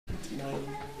No.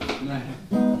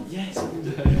 Yes, we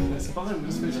do. It's fine,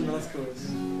 we'll switch on the last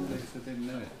chorus. I didn't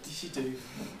know it. Did you do?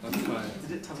 That's fine.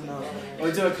 Did it? Doesn't know.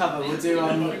 We'll do a cover.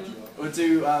 We'll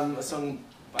do a song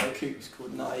by the Coops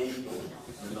called Naive.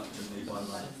 Reluctantly by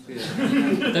my.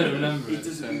 I don't remember He it.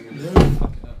 doesn't. So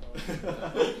Fuck it up.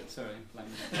 Sorry, blank.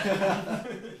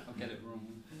 I'll get it wrong.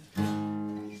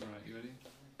 It's alright, you ready?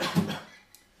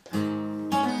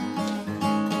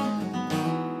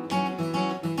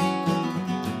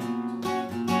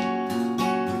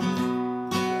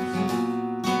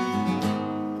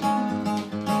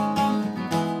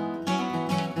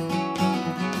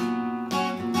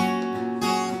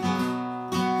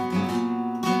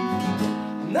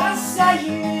 Not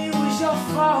saying it was your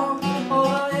fault,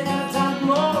 although you could have done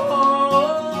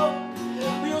more.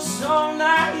 You're so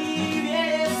naive,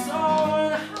 yeah, so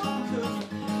how could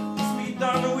this be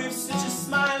done with such a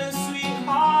smiling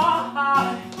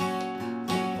sweetheart?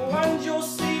 And your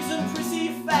sleeves and pretty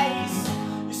face,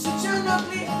 you're such an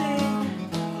ugly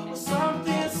thing, or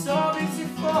something so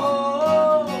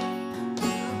beautiful.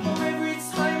 Every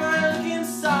time I look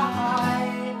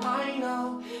inside, I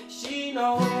know she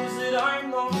knows that I'm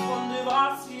not fond of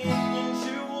asking in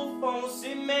true or false.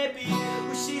 It may be,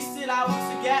 but she's still out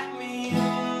to get me.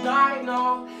 And I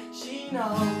know she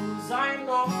knows I'm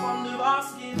not fond of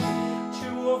asking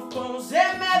true or false.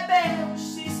 It may be, but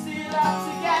she's still out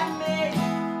to get me.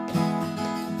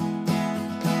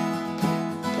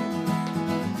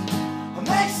 I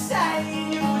may say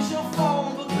it was your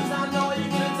fault because I know you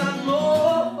could have done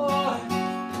more.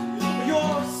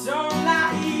 You're so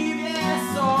naive, yeah,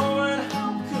 so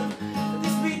how could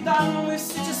this be done with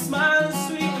such a smiling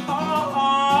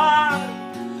sweetheart?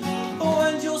 Oh,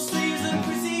 and your sleeves and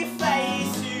pretty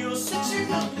face, you're such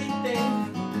an ugly thing,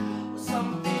 with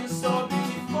something so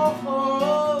beautiful.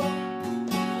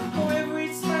 Oh, every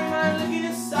time I look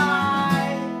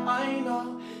inside, I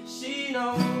know she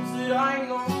knows that I'm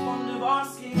not fond of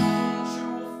asking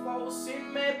true or false. It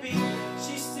may be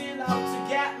she's still out to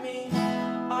get me.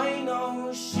 I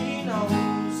know she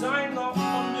knows I'm not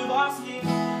fond of asking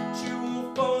true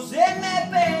or false. It may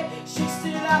be she's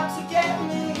still out to get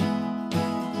me.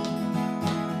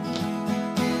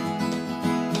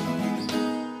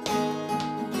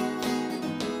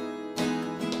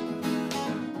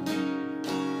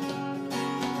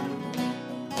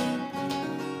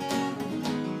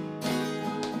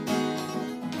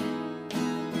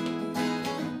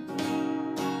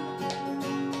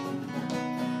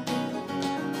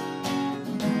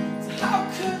 How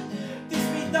could this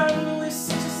be done with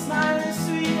such a smiling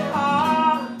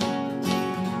sweetheart?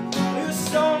 You're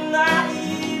so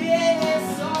naive, yeah,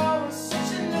 so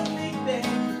such an ugly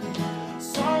thing,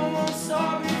 someone so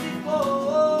beautiful.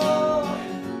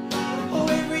 Oh,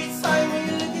 every time we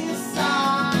look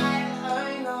inside,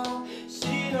 I know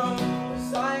she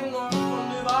knows I'm not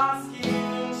fond of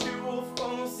asking true or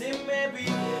false. It may be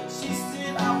she's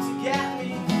still out to get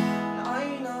me.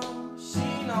 I know she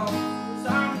knows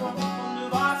I'm not fond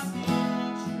of asking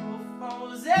true or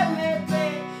false. It may be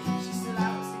she's still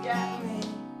out to get me.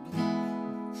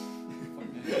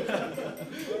 That's funny.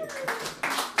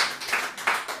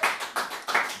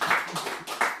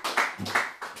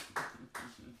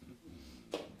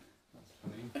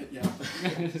 Yeah.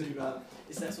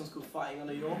 This next one's called Fighting on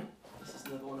a Yawn. This is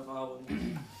another one of our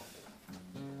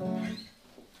ones.